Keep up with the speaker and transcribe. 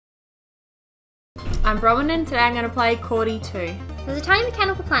I'm Robin and today I'm going to play Cordy 2. There's a tiny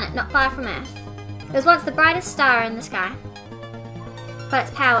mechanical planet not far from Earth. It was once the brightest star in the sky, but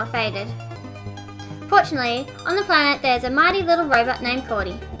its power faded. Fortunately, on the planet there's a mighty little robot named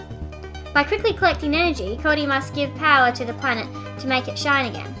Cordy. By quickly collecting energy, Cordy must give power to the planet to make it shine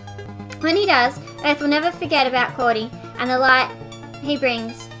again. When he does, Earth will never forget about Cordy and the light he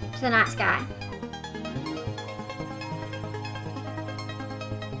brings to the night sky.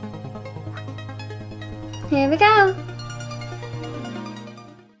 Here we go!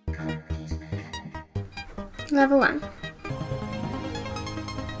 Level 1.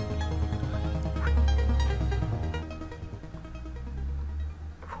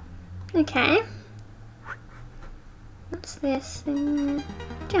 Okay. What's this thing?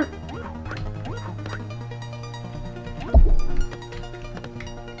 Jump.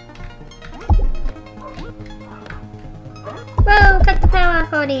 Whoa, cut the power,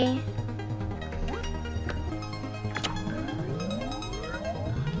 Cordy.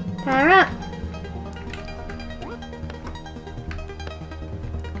 Power up.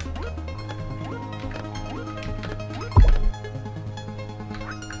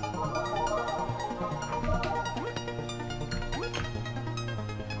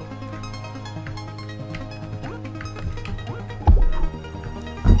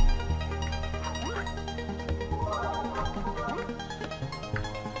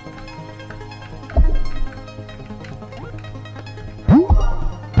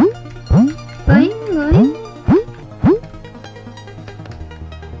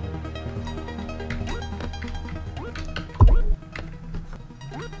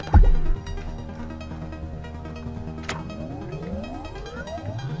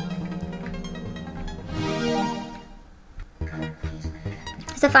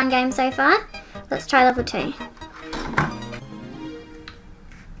 It's a fun game so far. Let's try level 2.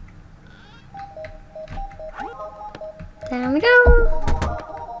 Down we go.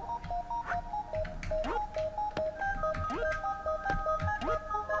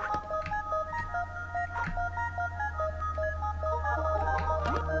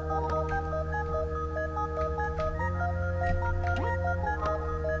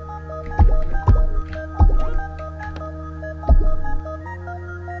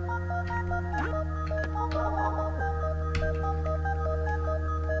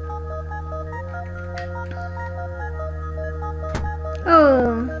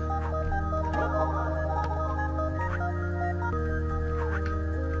 Oh.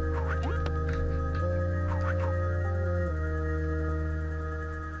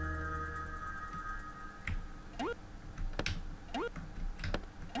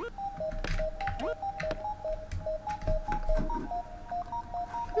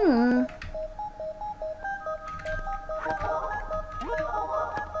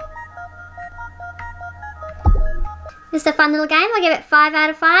 This is a fun little game. I'll give it 5 out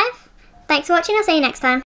of 5. Thanks for watching. I'll see you next time.